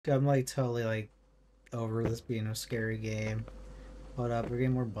I'm like totally like over this being a scary game. Hold up, we're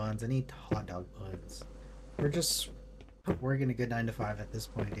getting more buns. I need hot dog buns. We're just working a good 9 to 5 at this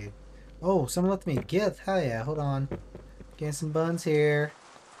point, dude. Oh, someone left me a gift. Hell yeah, hold on. Getting some buns here.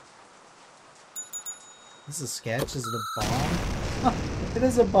 This is a sketch. Is it a bomb? It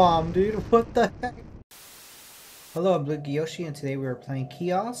is a bomb, dude. What the heck? Hello, I'm Blue Yoshi, and today we are playing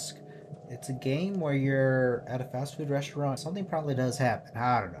Kiosk. It's a game where you're at a fast food restaurant. Something probably does happen.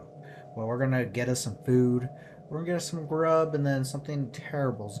 I don't know. Well, we're gonna get us some food. We're gonna get us some grub, and then something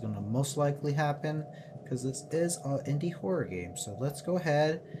terrible is gonna most likely happen because this is an indie horror game. So let's go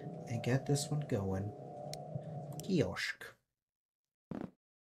ahead and get this one going. Kiosk.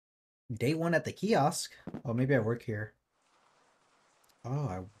 Day one at the kiosk. Oh, maybe I work here. Oh,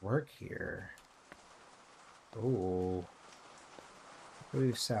 I work here. Oh,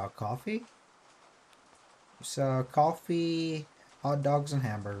 we sell coffee. So, coffee, hot dogs, and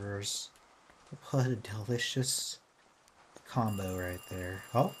hamburgers. What a delicious combo right there.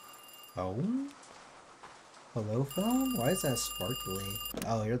 Oh, phone? Hello, phone? Why is that sparkly?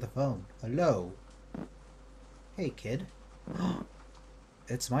 Oh, you're the phone. Hello. Hey, kid.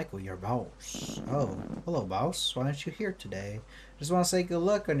 It's Michael, your boss. Oh, hello, boss. Why aren't you here today? Just want to say good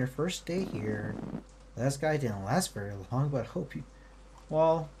luck on your first day here. Last guy didn't last very long, but hope you...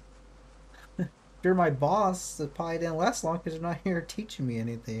 Well, you're my boss. It probably didn't last long because you're not here teaching me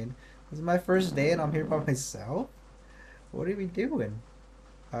anything. This is my first day and I'm here by myself? What are we doing?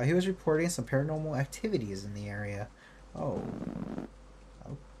 He was reporting some paranormal activities in the area. Oh.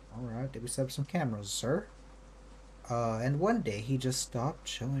 Oh, alright. Did we set up some cameras, sir? And one day he just stopped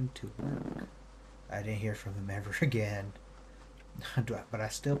showing to work. I didn't hear from him ever again. But I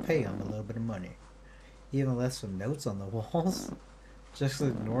still pay him a little bit of money. He even left some notes on the walls. Just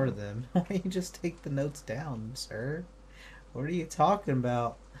ignore them. Why don't you just take the notes down, sir? What are you talking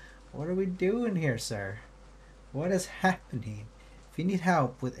about? What are we doing here, sir? What is happening? If you need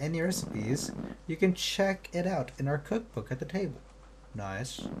help with any recipes, you can check it out in our cookbook at the table.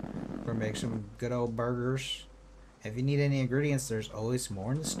 Nice. Or make some good old burgers. If you need any ingredients, there's always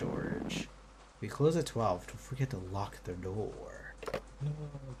more in the storage. We close at 12. Don't forget to lock the door.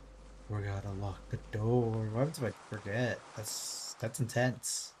 We're gonna lock the door. What happens if I forget? That's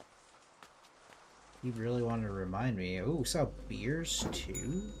intense. You really wanted to remind me. Oh, we saw beers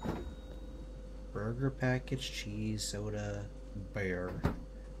too? Burger package, cheese, soda, beer.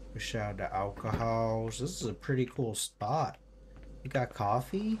 We shout the alcohols. This is a pretty cool spot. You got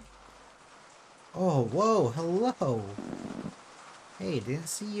coffee? Oh, whoa, hello. Hey, didn't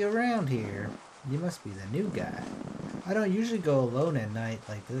see you around here. You must be the new guy. I don't usually go alone at night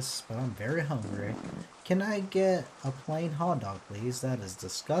like this, but I'm very hungry. Can I get a plain hot dog, please? That is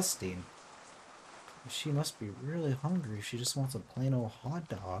disgusting. She must be really hungry if she just wants a plain old hot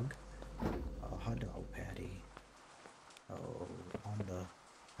dog. A hot dog patty. Oh, on the...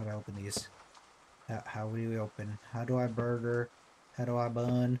 How do I open these? How do we open? How do I burger? How do I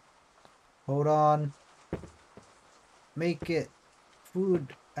bun? Hold on. Make it.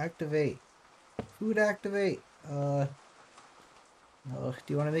 Food activate. Food activate. Oh, do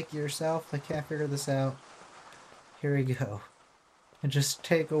you want to make it yourself? I can't figure this out. Here we go. And just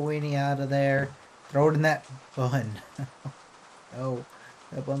take a weenie out of there. Throw it in that bun. Oh,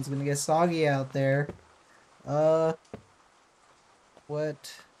 that bun's gonna get soggy out there. Uh,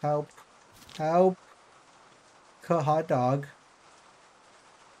 what? Help. Help. Cut hot dog.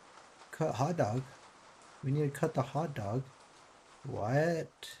 Cut hot dog. We need to cut the hot dog.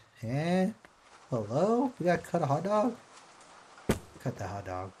 What? Eh? Hello? We gotta cut a hot dog? Cut the hot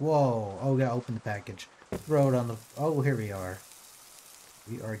dog. Whoa. Oh, we gotta open the package. Throw it on the... Oh, here we are.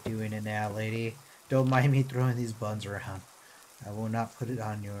 We are doing it now, lady. Don't mind me throwing these buns around. I will not put it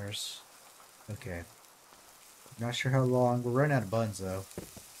on yours. Okay. Not sure how long. We're running out of buns, though.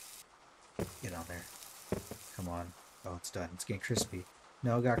 Get on there. Come on. Oh, it's done. It's getting crispy.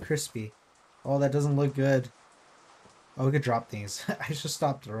 No, it got crispy. Oh, that doesn't look good. Oh, we could drop things. I should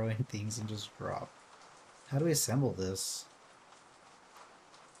stop throwing things and just drop. How do we assemble this?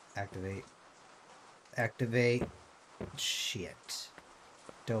 Activate. Activate. Shit.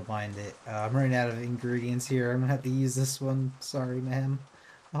 Don't mind it. I'm running out of ingredients here. I'm gonna have to use this one. Sorry, ma'am.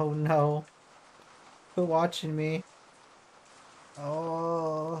 Oh no. Quit watching me.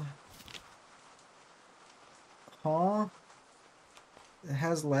 Oh. Huh? It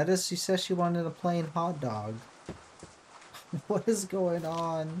has lettuce? She said she wanted a plain hot dog. What is going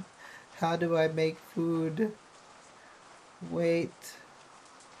on? How do I make food? Wait.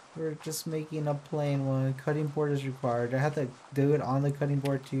 We're just making a plain one. Cutting board is required. I have to do it on the cutting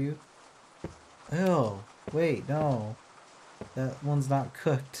board too? Oh, wait, no. That one's not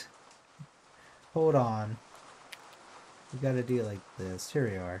cooked. Hold on. We gotta do it like this. Here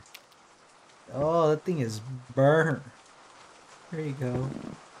we are. Oh, that thing is burnt. There you go.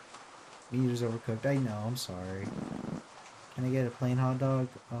 Meat is overcooked. I know, I'm sorry. Can I get a plain hot dog?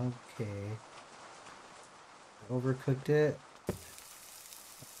 Okay. Overcooked it.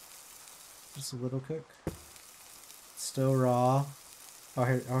 Just a little cook. Still raw. Oh,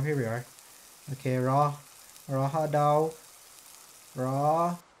 here we are. Okay, raw hot dog.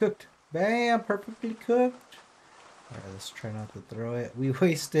 Raw. Cooked. Bam! Perfectly cooked. Alright, let's try not to throw it. We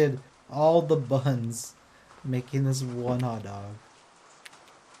wasted all the buns making this one hot dog.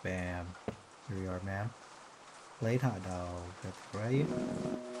 Bam. Here we are, ma'am. Plain hot dog. Got to fry you.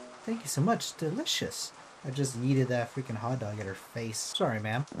 Thank you so much. Delicious. I just yeeted that freaking hot dog at her face. Sorry,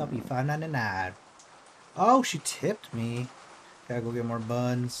 ma'am. That'll be $5.99. Oh, she tipped me. Gotta go get more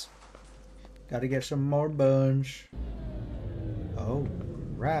buns. Gotta get some more buns. Oh,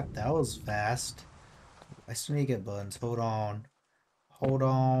 crap. That was fast. I still need to get buns. Hold on. Hold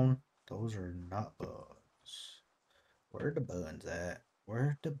on. Those are not buns. Where the buns at?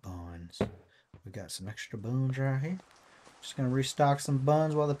 Where the buns? We got some extra buns right here. Just gonna restock some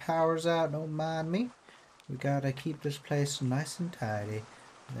buns while the power's out. Don't mind me. We gotta keep this place nice and tidy.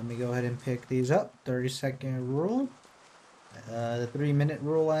 Let me go ahead and pick these up. 30-second rule. The 3-minute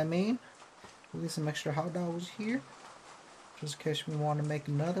rule, I mean. We'll get some extra hot dogs here. Just in case we want to make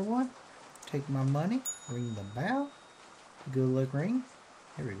another one. Take my money. Ring the bell. Good luck ring.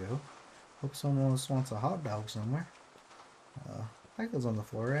 Here we go. Hope someone else wants a hot dog somewhere. That goes on the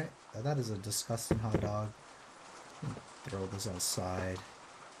floor, right? That is a disgusting hot dog. Throw this outside.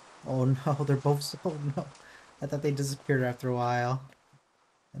 Oh no, they're both. Oh no. I thought they disappeared after a while.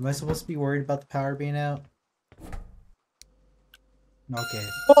 Am I supposed to be worried about the power being out? Okay.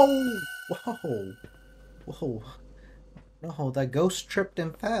 Whoa! Whoa! Whoa. No, that ghost tripped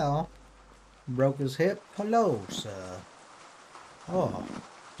and fell. Broke his hip. Hello, sir. Oh,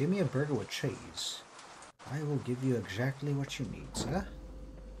 give me a burger with cheese. I will give you exactly what you need, sir.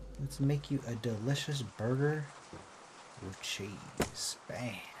 Let's make you a delicious burger with cheese.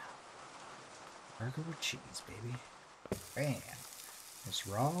 Bam. Burger with cheese, baby. Bam. It's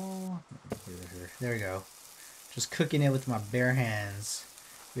raw. There we go. Just cooking it with my bare hands.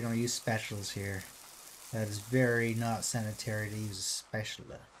 We don't use spatulas here. That is very not sanitary to use a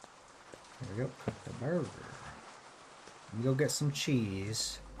spatula. There we go. Cook the burger. Let me go get some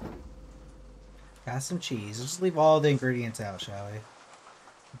cheese. Got some cheese. Let's just leave all the ingredients out, shall we?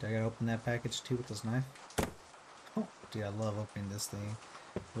 Do I gotta open that package too with this knife? Oh, dude, I love opening this thing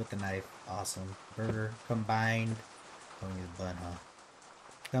with the knife. Awesome. Burger combined. Oh, we need a bun, huh?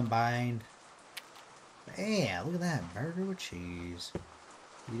 Combined. Bam! Look at that. Burger with cheese.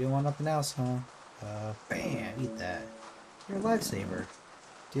 You didn't want nothing else, huh? Bam! Eat that. You're a lifesaver.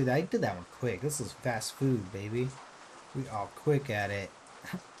 Dude, I did that one quick. This is fast food, baby. We are quick at it.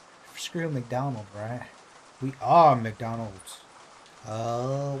 Screw McDonald's, right? We are McDonald's.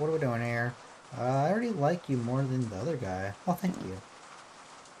 What are we doing here? I already like you more than the other guy. Oh, thank you.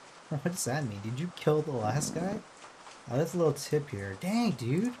 What does that mean? Did you kill the last guy? Oh, that's a little tip here. Dang,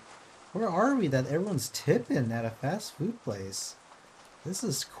 dude. Where are we that everyone's tipping at a fast food place? This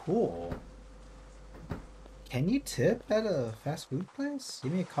is cool. Can you tip at a fast food place?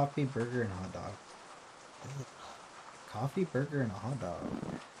 Give me a coffee, burger, and a hot dog. Ugh. Coffee, burger, and a hot dog.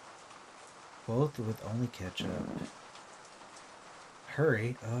 Both with only ketchup.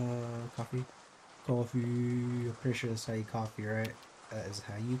 Hurry. Coffee. Coffee. I'm pretty sure that's how you coffee, right? That is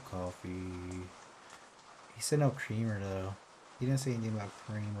how you coffee. He said no creamer, though. He didn't say anything about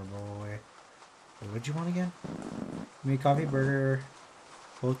creamer, boy. Wait, what'd you want again? Give me coffee, burger.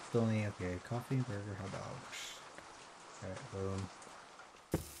 Both only. Okay, coffee, burger, hot dogs. Alright, boom.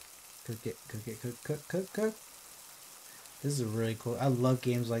 Cook it, cook it, cook. This is really cool. I love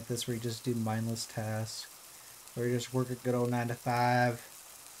games like this where you just do mindless tasks. Or you just work a good old 9 to 5.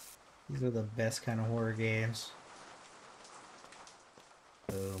 These are the best kind of horror games.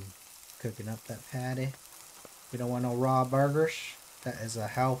 Boom. Cooking up that patty. We don't want no raw burgers. That is a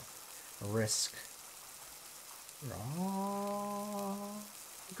health risk. Raw.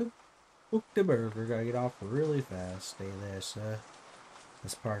 Cook the burger. Gotta get off really fast. Stay there, sir.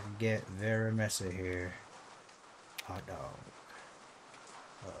 This part can get very messy here. Hot dog.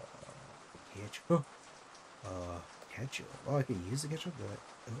 Ketchup. Ketchup. Oh, I can use the ketchup.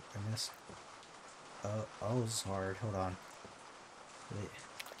 Oh, I missed. Oh, this is hard. Hold on. Wait.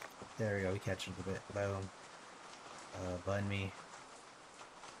 There we go. We ketchup a bit. Boom. Bun me.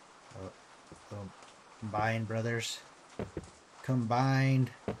 Boom. Combined, brothers.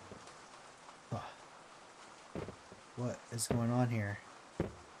 Combined. Oh. What is going on here?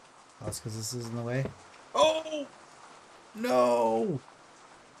 Oh, it's because this is in the way. Oh! No!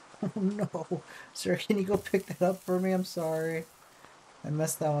 Oh no! Sir, can you go pick that up for me? I'm sorry. I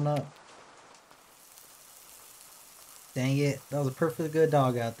messed that one up. Dang it. That was a perfectly good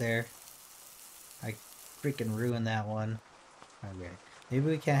dog out there. I freaking ruined that one. Okay. Maybe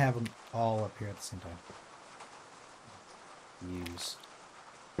we can't have them all up here at the same time. Use.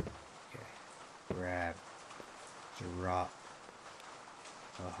 Okay. Grab. Drop.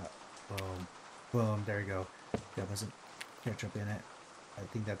 Boom. Boom. There we go. Got some ketchup in it. I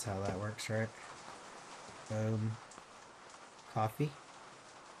think that's how that works, right? Boom. Coffee.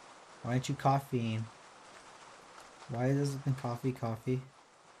 Why aren't you coffeeing? Why is it been coffee?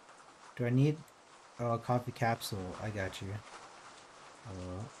 Do I need... Oh, a coffee capsule. I got you.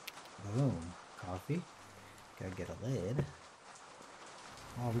 Boom. Coffee. Gotta get a lid.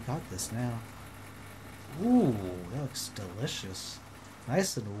 Oh, we got this now. Ooh, that looks delicious.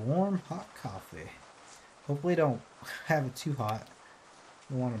 Nice and warm, hot coffee. Hopefully don't have it too hot.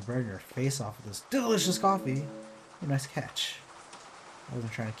 You don't want to burn your face off with this delicious coffee. Oh, nice catch. I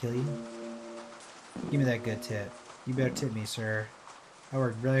wasn't trying to kill you. Give me that good tip. You better tip me, sir. I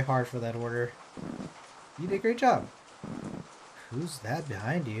worked really hard for that order. You did a great job. Who's that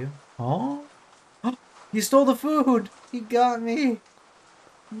behind you? Huh? He stole the food! He got me!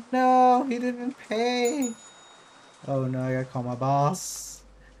 No, he didn't pay! Oh no, I gotta call my boss.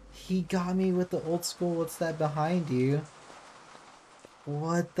 He got me with the old school, what's that behind you?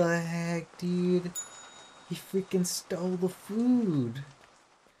 What the heck, dude? He freaking stole the food.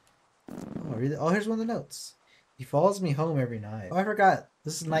 Oh, really? Oh, here's one of the notes. He follows me home every night. Oh, I forgot.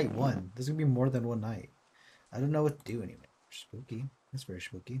 This is night 1. There's gonna be more than one night. I don't know what to do anymore. Spooky. That's very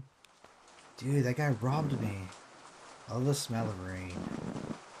spooky. Dude, that guy robbed me. I love the smell of rain.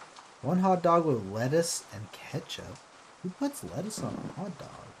 One hot dog with lettuce and ketchup. Who puts lettuce on a hot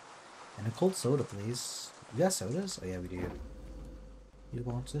dog? And a cold soda, please. You got sodas? Oh yeah, we do. You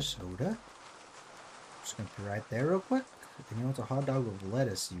want a soda? Just gonna put it right there real quick. And you want a hot dog with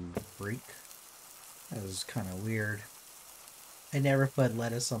lettuce, you freak. That was kind of weird. I never put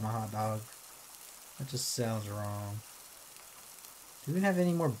lettuce on my hot dog. That just sounds wrong. Do we have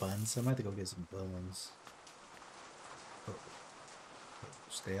any more buns? I might have to go get some buns. Oh.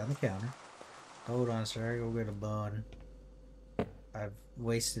 Stay on the counter. Hold on, sir. I go get a bun. I've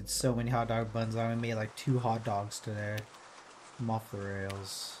wasted so many hot dog buns. I made like 2 hot dogs today. I'm off the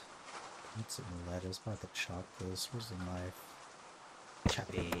rails. Need some lettuce. I'm about to chop this. Where's the knife?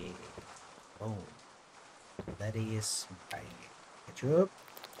 Choppy. Boom. Lettuce. Bang. Ketchup.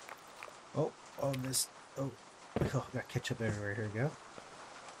 Oh, this. Oh, got ketchup everywhere. Here we go.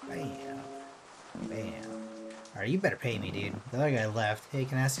 Bam. Bam. Alright, you better pay me, dude. The other guy left. Hey,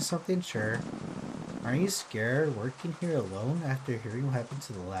 can I ask you something? Sure. Aren't you scared working here alone after hearing what happened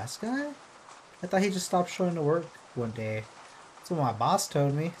to the last guy? I thought he just stopped showing to work one day. That's what my boss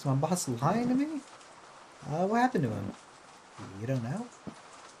told me. Is my boss lying to me? What happened to him? You don't know?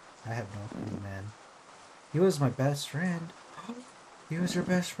 I have no clue, man. He was my best friend. He was your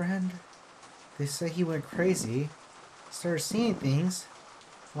best friend? They say he went crazy. Started seeing things.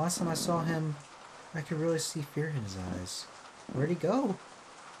 Last time I saw him, I could really see fear in his eyes. Where'd he go?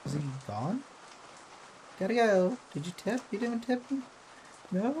 Is he gone? Gotta go. Did you tip? You didn't tip him?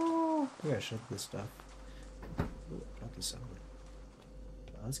 No. I gotta shut this stuff. Ooh, got this out.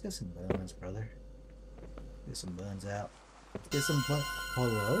 Let's get some buns, brother. Get some buns out. Get some buns.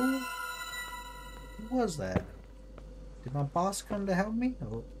 Hello? Who was that? Did my boss come to help me?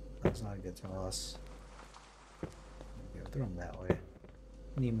 Oh, that's not a good toss. Go throw them that way.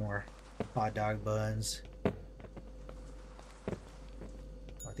 Need more hot dog buns. Oh,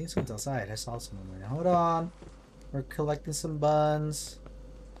 I think someone's outside. I saw someone right now. Hold on. We're collecting some buns.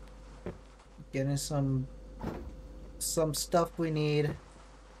 Getting some stuff we need.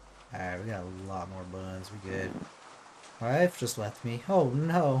 Alright, we got a lot more buns. We good. My wife just left me. Oh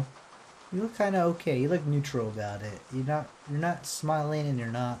no. You look kinda okay. You look neutral about it. You're not smiling and you're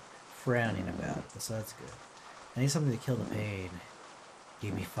not frowning about it. So that's good. I need something to kill the pain.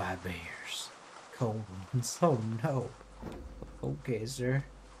 Give me 5 beers. Cold ones. Oh no. Okay, sir.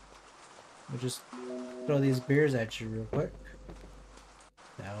 We'll just throw these beers at you real quick.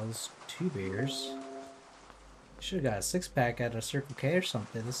 That was 2 beers. Should have got a 6-pack at a Circle K or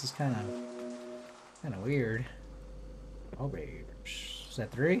something. This is kind of weird. Oh, beers. Is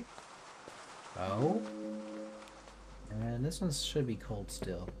that 3? Oh. And this one should be cold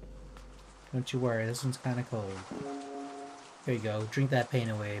still. Don't you worry, this one's kind of cold. There you go. Drink that pain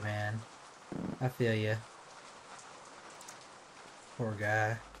away, man. I feel ya. Poor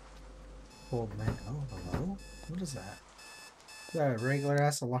guy. Old man. Oh, hello? What is that? Is that a regular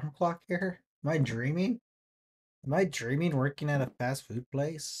ass alarm clock here? Am I dreaming? Am I dreaming working at a fast food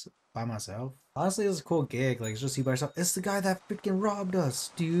place by myself? Honestly, it's a cool gig. Like, it's just you by yourself. It's the guy that freaking robbed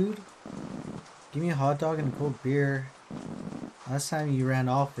us, dude. Give me a hot dog and a cold beer. Last time you ran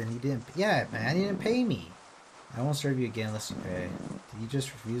off and he didn't. Yeah, man, he didn't pay me. I won't serve you again unless you pay. Did you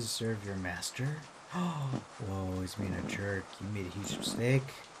just refuse to serve your master? Whoa, he's being a jerk. You made a huge mistake.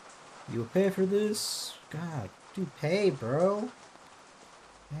 You'll pay for this? God, dude, pay, bro.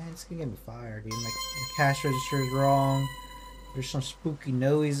 Man, it's gonna get me fired, dude. My cash register is wrong. There's some spooky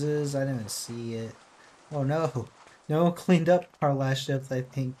noises. I didn't even see it. Oh no. No one cleaned up our last shift, I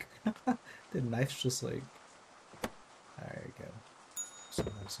think. The knife's just like... There you go.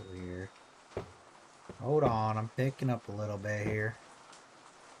 Something's over here. Hold on, I'm picking up a little bit here.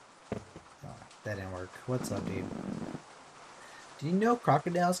 Oh, that didn't work. What's up, dude? Do you know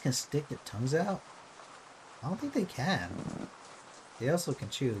crocodiles can stick their tongues out? I don't think they can. They also can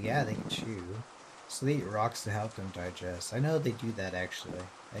chew. Yeah, they can chew. So they eat rocks to help them digest. I know they do that, actually.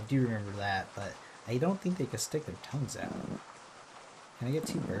 I do remember that, but I don't think they can stick their tongues out. Can I get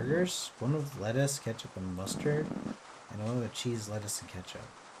 2 burgers? One with lettuce, ketchup, and mustard, and one with cheese, lettuce, and ketchup.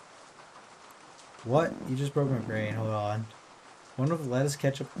 What? You just broke my brain. Hold on. One with lettuce,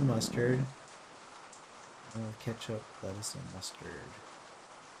 ketchup, and mustard. One with ketchup, lettuce, and mustard.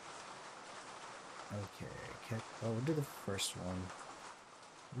 Okay. Oh, we'll do the first one.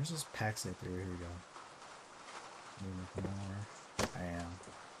 Where's this pack say through? Here we go. More. I am.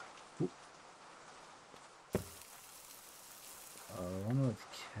 One with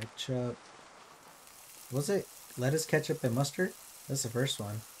ketchup. Was it lettuce, ketchup, and mustard? That's the first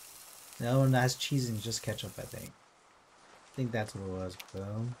one. The other one has cheese and just ketchup, I think. I think that's what it was.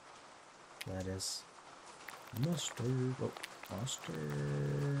 Boom. Lettuce. Mustard. Oh,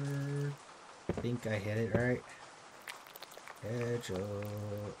 mustard. I think I hit it right. Ketchup.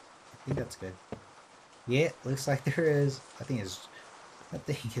 I think that's good. Yeah, looks like there is. That thing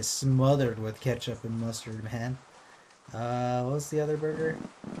is smothered with ketchup and mustard, man. What's the other burger?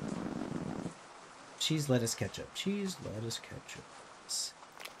 Cheese, lettuce, ketchup. Cheese, lettuce, ketchup.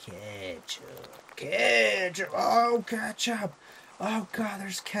 Ketchup. Ketchup. Oh, ketchup. Oh, God,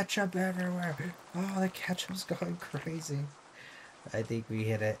 there's ketchup everywhere. Oh, the ketchup's going crazy. I think we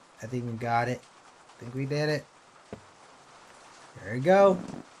hit it. I think we got it. I think we did it. There we go.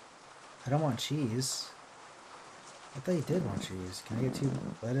 I don't want cheese. I thought you did want cheese. Can I get 2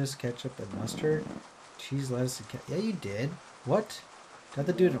 lettuce, ketchup, and mustard? Cheese, lettuce, and ketchup. Yeah, you did. What? Did I have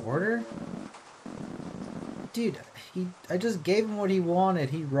to do an order? Dude, I just gave him what he wanted.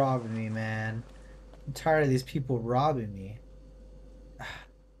 He robbed me, man. I'm tired of these people robbing me.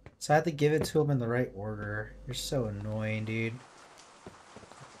 So I have to give it to him in the right order. You're so annoying, dude.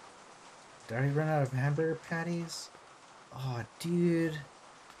 Did I run out of hamburger patties? Oh, dude.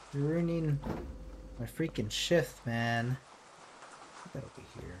 You're ruining my freaking shift, man. That'll be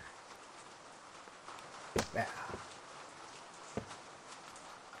here. Yeah.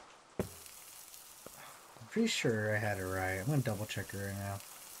 I'm pretty sure I had it right. I'm gonna double check it right now.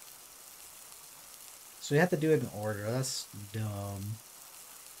 So you have to do it in order. That's dumb.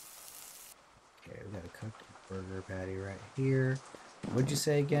 Okay, we got a cooked burger patty right here. What'd you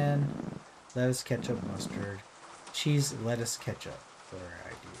say again? Lettuce, ketchup, mustard. Cheese, lettuce, ketchup.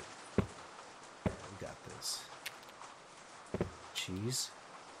 Alright, dude. We got this. Cheese.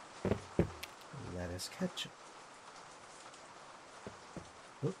 Lettuce, ketchup.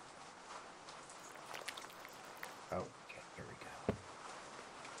 Oop. Oh, okay, here we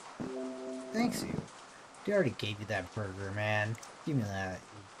go. Thanks, you. They already gave you that burger, man. Give me that,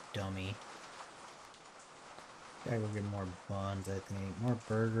 you dummy. Gotta go get more buns, I think. More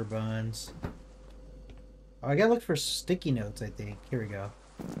burger buns. Oh, I gotta look for sticky notes, I think. Here we go.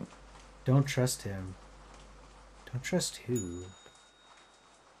 Don't trust him. Don't trust who?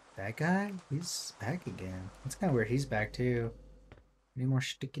 That guy? He's back again. It's kind of weird. He's back too. Any more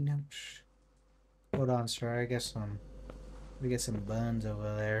sticky notes? Hold on, sir. We get some buns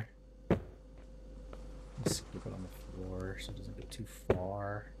over there. Let's keep it on the floor so it doesn't get too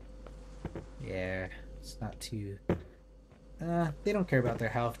far. Yeah, it's not too... they don't care about their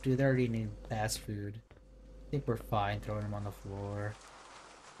health, dude. They're already eating fast food. I think we're fine throwing them on the floor.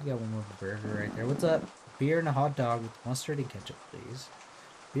 We got one more burger right there. What's up? Beer and a hot dog with mustard and ketchup, please.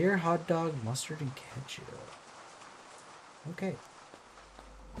 Beer, hot dog, mustard, and ketchup. Okay.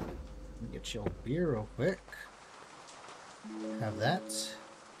 Let me get you a beer real quick. Have that.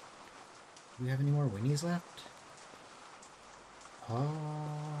 Do we have any more winnies left?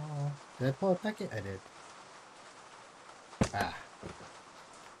 Oh, did I pull a packet? I did. Ah.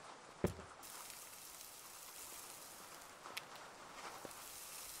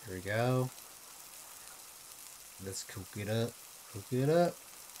 There we go. Let's cook it up. Cook it up.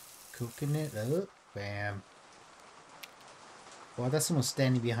 Cooking it up. Bam. Well, that's someone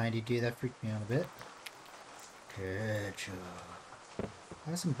standing behind you, dude. That freaked me out a bit. Ketchup. I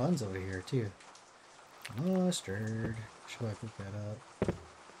have some buns over here, too. Mustard. Should I pick that up?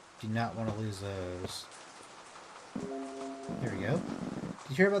 Do not want to lose those. There we go.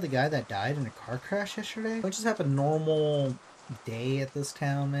 Did you hear about the guy that died in a car crash yesterday? Don't just have a normal day at this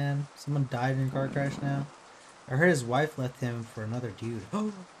town, man. Someone died in a car crash now. I heard his wife left him for another dude.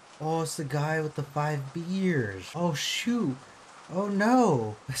 Oh, it's the guy with the 5 beers. Oh, shoot. Oh,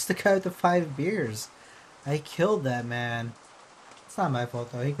 no. It's the guy with the 5 beers. I killed that man. It's not my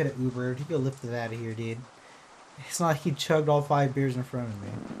fault, though. He could have Ubered. He could have lifted out of here, dude. It's not like he chugged all 5 beers in front of me.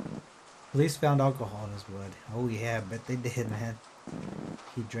 Police found alcohol in his blood. Oh, yeah, bet they did, man.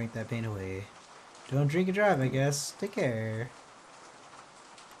 He drank that pain away. Don't drink and drive, I guess. Take care.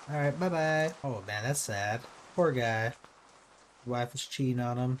 Alright, bye-bye. Oh, man, that's sad. Poor guy. His wife was cheating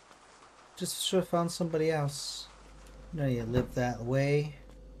on him. Just should have found somebody else. You know, you live that way.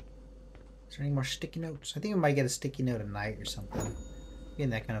 Is there any more sticky notes? I think we might get a sticky note at night or something.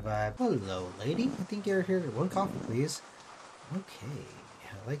 Getting that kind of vibe. Hello, lady. I think you're here. One coffee, please. Okay.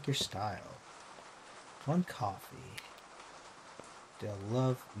 I like your style. One coffee. They'll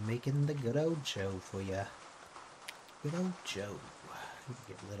love making the good old Joe for ya. Good old Joe.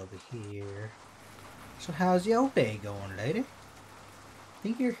 Get a little bit here. So how's your day going, lady? I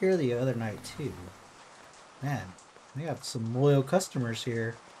think you're here the other night, too. Man, we got some loyal customers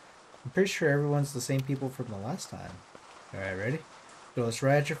here. I'm pretty sure everyone's the same people from the last time. Alright, ready? Go, let's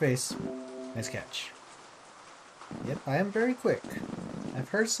right at your face. Nice catch. Yep, I am very quick. I've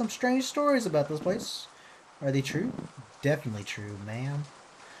heard some strange stories about this place. Are they true? Definitely true, ma'am.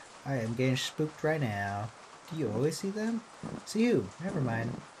 I am getting spooked right now. Do you always see them? See you. Never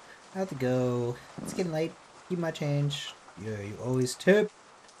mind. I have to go. It's getting late. Keep my change. Yeah, you always tip.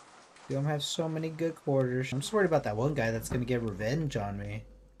 You don't have so many good quarters. I'm just worried about that one guy that's gonna get revenge on me.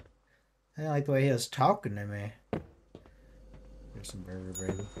 I didn't like the way he was talking to me. There's some burger,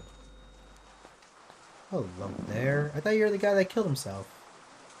 baby. Hello there. I thought you were the guy that killed himself.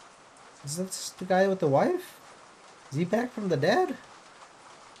 Is that the guy with the wife? Is he back from the dead?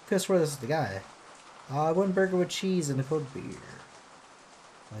 I could swear this is the guy. One burger with cheese and a cold beer.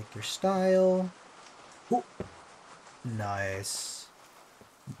 Like your style. Ooh. Nice.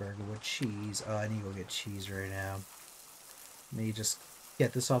 Burger with cheese. Oh, I need to go get cheese right now. Let me just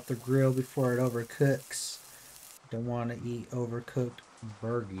get this off the grill before it overcooks. Don't want to eat overcooked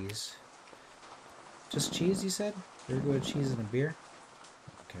burgies. Just cheese, you said? Burger with cheese and a beer?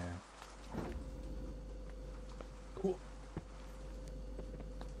 Okay. Cool.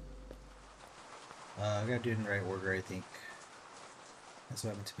 I gotta do it in the right order, I think. That's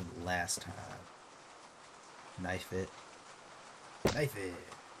what happened to me last time. Knife it. Knife it!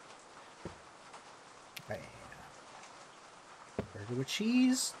 Bam. Burger with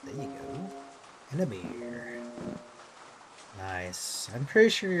cheese. There you go. And a beer. Nice. I'm pretty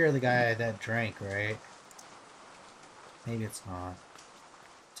sure you're the guy that drank, right? Maybe it's not.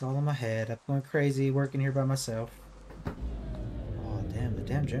 It's all in my head. I'm going crazy working here by myself. Oh, damn. The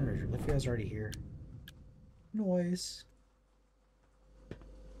damn generator. Look, you guys already here. Noise.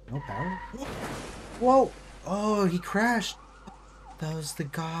 No power? Whoa! Oh, he crashed. That was the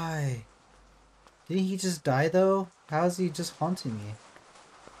guy. Didn't he just die, though? How is he just haunting me?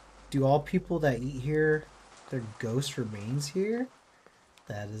 Do all people that eat here, their ghost remains here?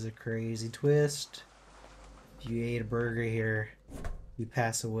 That is a crazy twist. If you ate a burger here, you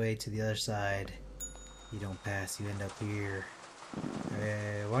pass away to the other side. You don't pass, you end up here.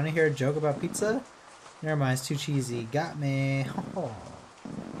 Want to hear a joke about pizza? Never mind, it's too cheesy. Got me. Oh,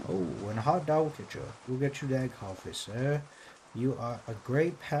 and a hot dog with ketchup. We'll get you that coffee, sir. You are a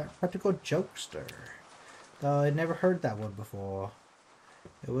great practical jokester. Though I never heard that one before.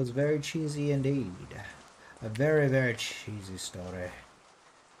 It was very cheesy indeed. A very, very cheesy story.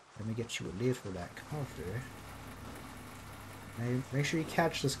 Let me get you a lid for that coffee. Make sure you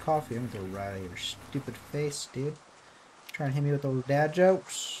catch this coffee. I'm gonna throw right at your stupid face, dude. Try and hit me with those dad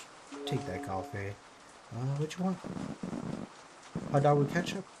jokes. Take that coffee. What you want? Hot dog with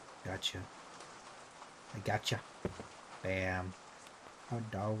ketchup? Gotcha. I gotcha. Bam.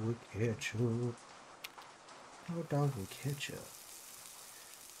 Hot dog with ketchup. Hot dog with ketchup.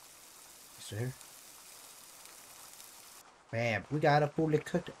 Is there? Bam. We got a fully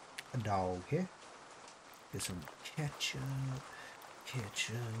cooked dog here. Get some ketchup.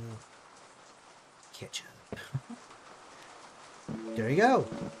 Ketchup. Ketchup. There you go.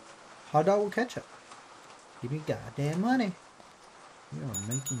 Hot dog with ketchup. Give me goddamn money. We are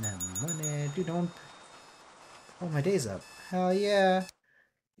making that money. Dude, don't... Oh, my day's up. Hell yeah.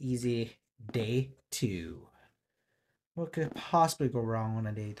 Easy. Day 2. What could possibly go wrong on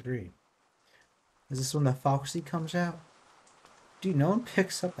a day 3? Is this when the Foxy comes out? Dude, no one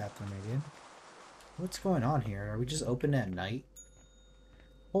picks up after me, dude. What's going on here? Are we just open at night?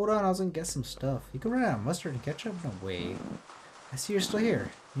 Hold on, I was gonna get some stuff. You can run out of mustard and ketchup? No way. I see you're still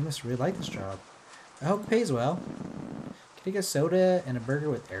here. You must really like this job. I hope it pays well. Can I get a soda and a burger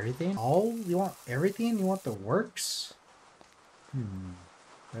with everything? All? You want everything? You want the works? Do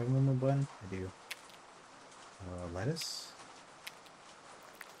I have one more bun? I do. Lettuce?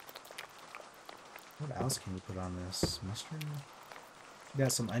 What else can you put on this? Mustard? You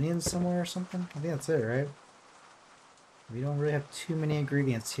got some onions somewhere or something? I think that's it, right? We don't really have too many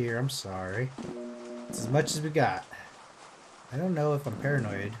ingredients here. I'm sorry. It's as much as we got. I don't know if I'm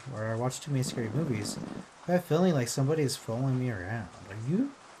paranoid or I watch too many scary movies. I have a feeling like somebody is following me around. Are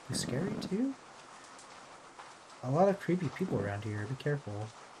you? You scary too? A lot of creepy people around here. Be careful.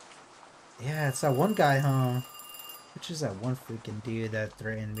 Yeah, it's that one guy, huh? Which is that one freaking dude that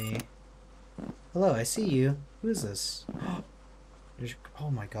threatened me. Hello, I see you. Who is this? Oh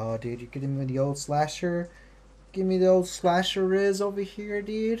my god, dude. You're getting me the old slasher? Give me the old slasher Riz over here,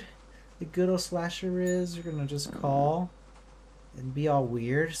 dude. The good old slasher Riz. You're gonna just call and be all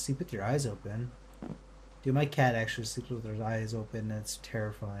weird. Sleep with your eyes open. Dude, my cat actually sleeps with her eyes open. That's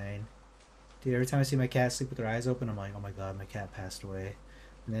terrifying. Dude, every time I see my cat sleep with her eyes open, I'm like, oh my god, my cat passed away.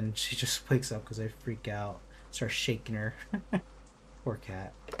 And then she just wakes up because I freak out. Start shaking her. Poor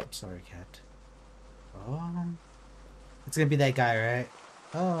cat. I'm sorry, cat. It's gonna be that guy, right?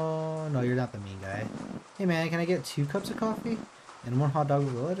 Oh, no, you're not the mean guy. Hey man, can I get 2 cups of coffee? And 1 hot dog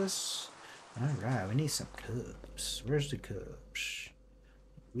with lettuce? Alright, we need some cups. Where's the cups?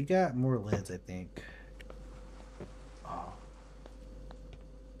 We got more lids, I think. Oh.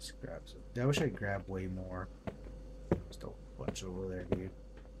 Let's grab some. I wish I could grab way more. Just a bunch over there, dude.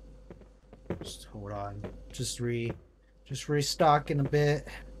 Just hold on. Just restock in a bit.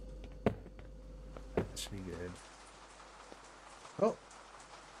 That should be good. Oh.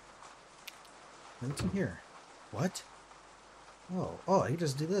 What's in here? What? Oh, you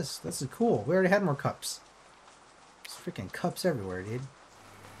just do this. This is cool. We already had more cups. There's freaking cups everywhere, dude. You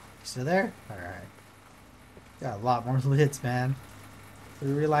still there? Alright. Got a lot more lids, man.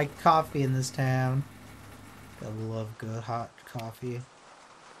 We really like coffee in this town. I love good hot coffee.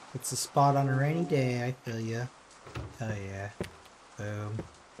 It's a spot on a rainy day, I feel ya. Oh yeah. Boom.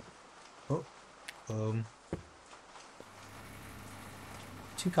 Oh. Boom.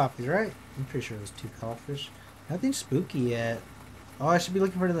 2 coffees, right? I'm pretty sure it was 2 coffees. Nothing spooky yet. Oh, I should be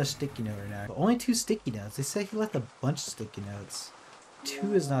looking for another sticky note right now. But only 2 sticky notes. They say he left a bunch of sticky notes.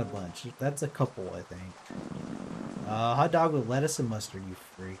 2 is not a bunch. That's a couple, I think. Hot dog with lettuce and mustard, you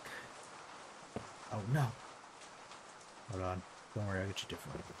freak. Oh, no. Hold on. Don't worry, I'll get you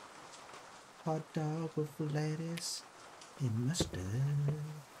different. Hot dog with lettuce and mustard.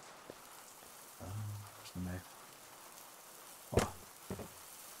 Where's the knife? Oh.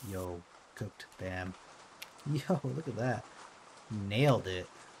 Yo, cooked. Bam. Yo, look at that. Nailed it.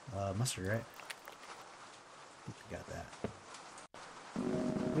 Mustard, right? I think we got that.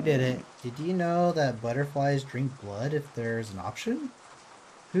 We did it. Did you know that butterflies drink blood if there's an option?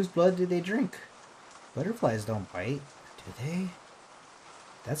 Whose blood do they drink? Butterflies don't bite, do they?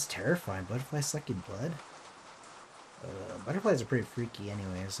 That's terrifying. Butterflies sucking blood? Butterflies are pretty freaky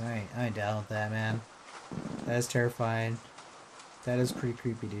anyways. I ain't down with that, man. That is terrifying. That is pretty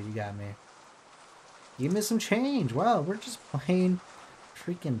creepy, dude. You got me. Give me some change. Wow, we're just playing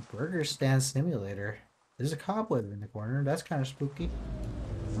freaking burger stand simulator. There's a cobweb in the corner. That's kind of spooky.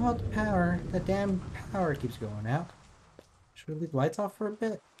 Oh, the power. The damn power keeps going out. Should we leave the lights off for a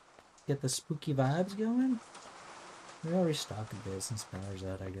bit? Get the spooky vibes going? Maybe I'll restock a bit since power's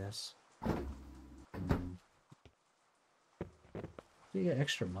out, I guess. Do you get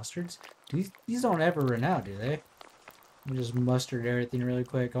extra mustards? These don't ever run out, do they? Let me just mustard everything really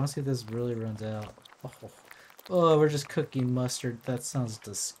quick. I want to see if this really runs out. Oh, we're just cooking mustard. That sounds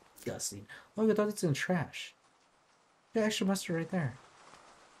disgusting. Oh, I thought it's in the trash. Got extra mustard right there.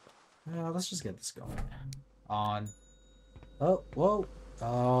 Let's just get this going. On. Oh, whoa.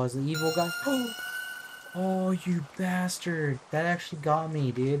 Oh, is the evil guy? Oh, you bastard. That actually got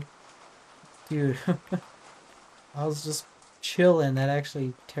me, dude. Dude. I was just chilling. That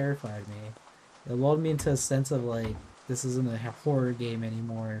actually terrified me. It lulled me into a sense of like, this isn't a horror game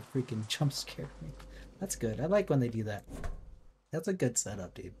anymore. It freaking jump scared me. That's good. I like when they do that. That's a good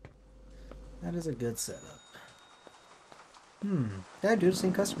setup, dude. That is a good setup. Yeah, I do the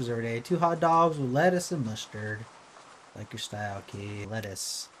same customers every day. 2 hot dogs with lettuce and mustard. Like your style, kid.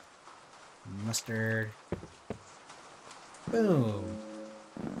 Lettuce. Mustard. Boom.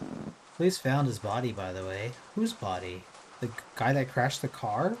 Police found his body, by the way. Whose body? The guy that crashed the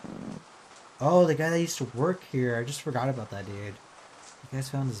car? Oh, the guy that used to work here. I just forgot about that, dude. You guys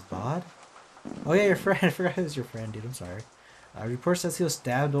found his bod? Oh yeah, your friend. I forgot it was your friend, dude. I'm sorry. Report says he was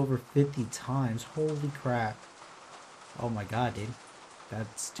stabbed over 50 times. Holy crap. Oh my god, dude.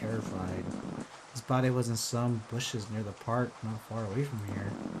 That's terrifying. His body was in some bushes near the park, not far away from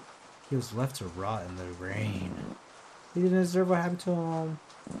here. He was left to rot in the rain. He didn't deserve what happened to him.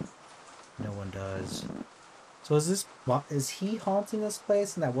 No one does. So is he haunting this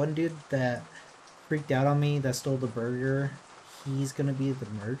place? And that one dude that freaked out on me that stole the burger, he's gonna be the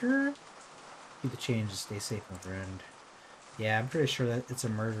murderer? Be the change to stay safe, my friend. Yeah, I'm pretty sure that it's a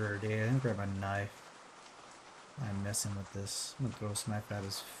murderer, dude. I'm gonna grab my knife. I'm messing with this. I'm gonna throw this knife at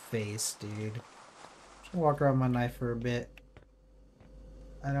his face, dude. Just gonna walk around with my knife for a bit.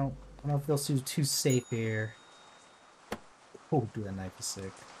 I don't feel too safe here. Oh, dude, that knife is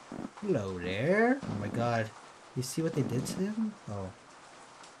sick. Hello there. Oh my god. You see what they did to him? Oh.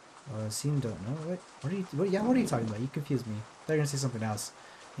 Seem don't know. What are you talking about? You confused me. I thought you were gonna say something else.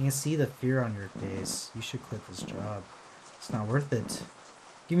 You can see the fear on your face. You should quit this job. It's not worth it.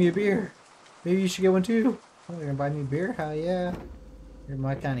 Give me a beer. Maybe you should get one too. Oh, you're gonna buy me a beer? Hell yeah. You're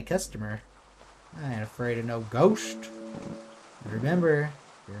my kind of customer. I ain't afraid of no ghost. And remember,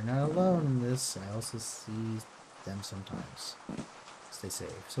 you're not alone in this. I also see them sometimes. Stay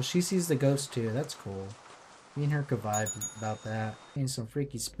safe. So she sees the ghost too. That's cool. Me and her could vibe about that. And some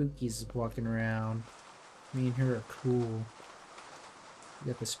freaky spookies walking around. Me and her are cool.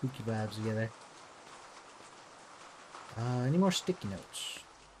 We got the spooky vibes together. Any more sticky notes?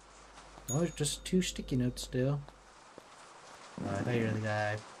 Oh, there's just 2 sticky notes still. I thought you were the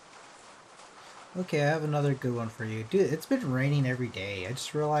guy. Okay, I have another good one for you. Dude, it's been raining every day. I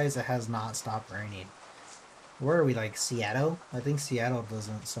just realized it has not stopped raining. Where are we, like, Seattle? I think Seattle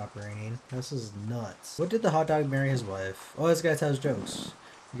doesn't stop raining. This is nuts. What did the hot dog marry his wife? Oh, this guy tells jokes.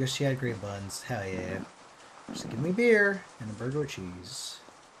 Because she had great buns. Hell yeah. Just give me beer and a burger with cheese.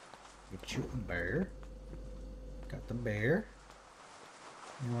 Get you a bear. Got the bear.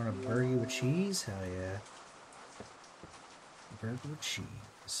 You want a burger with cheese? Hell yeah. Burger with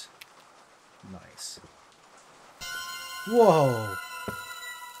cheese. Nice. Whoa!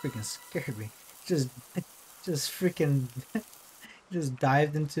 Freaking scared me. Just freaking just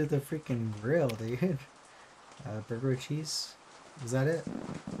dived into the freaking grill, dude. Burger with cheese? Is that it?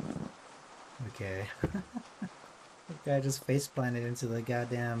 Okay. That guy just face planted into the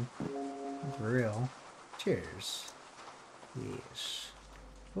goddamn grill. Cheers. Yes.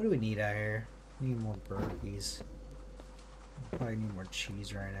 What do we need out here? We need more burgers. Probably need more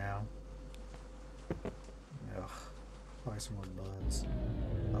cheese right now. Ugh. Probably some more buns.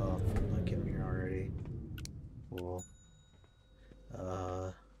 Oh, look at me already. Cool.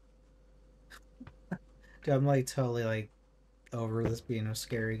 Dude, I'm like totally like over this being a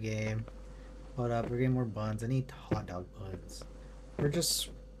scary game. Hold up, we're getting more buns. I need hot dog buns. We're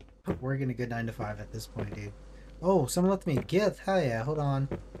working a good 9 to 5 at this point, dude. Oh, someone left me a gift. Hell yeah, hold on.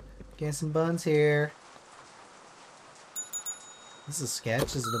 Getting some buns here. This is a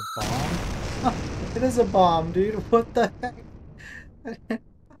sketch. Is it a bomb? It is a bomb, dude. What the heck?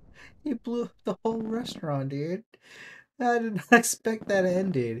 He blew up the whole restaurant, dude. I did not expect that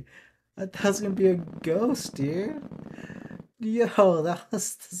ending. I thought it was gonna be a ghost, dude. Yo, that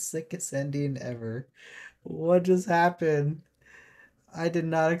was the sickest ending ever. What just happened? I did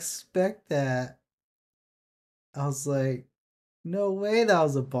not expect that. I was like, no way that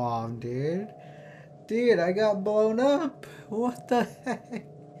was a bomb, dude. Dude, I got blown up. What the heck?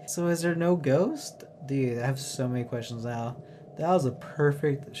 So is there no ghost? Dude, I have so many questions now. That was a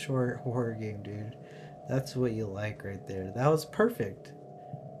perfect short horror game, dude. That's what you like right there. That was perfect.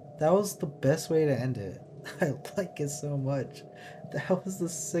 That was the best way to end it. I like it so much. That was the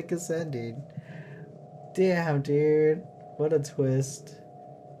sickest ending. Damn, dude. What a twist.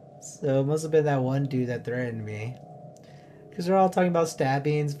 So it must have been that one dude that threatened me. Because they're all talking about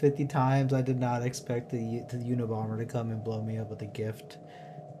stabbings 50 times. I did not expect the Unabomber to come and blow me up with a gift.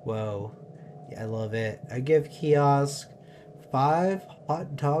 Whoa. Yeah, I love it. I give Kiosk 5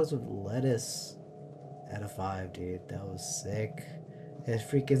 hot dogs with lettuce out of 5, dude. That was sick. And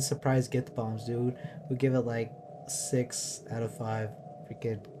freaking surprise gift bombs, dude. We give it like 6 out of 5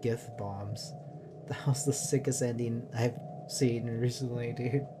 freaking gift bombs. That was the sickest ending I've seen recently,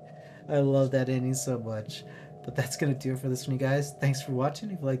 dude. I love that ending so much. But that's gonna do it for this one, you guys. Thanks for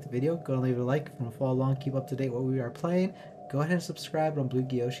watching. If you liked the video, go and leave it a like. If you want to follow along, keep up to date what we are playing, go ahead and subscribe on Blue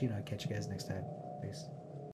Gyoshi, and I'll catch you guys next time. Peace.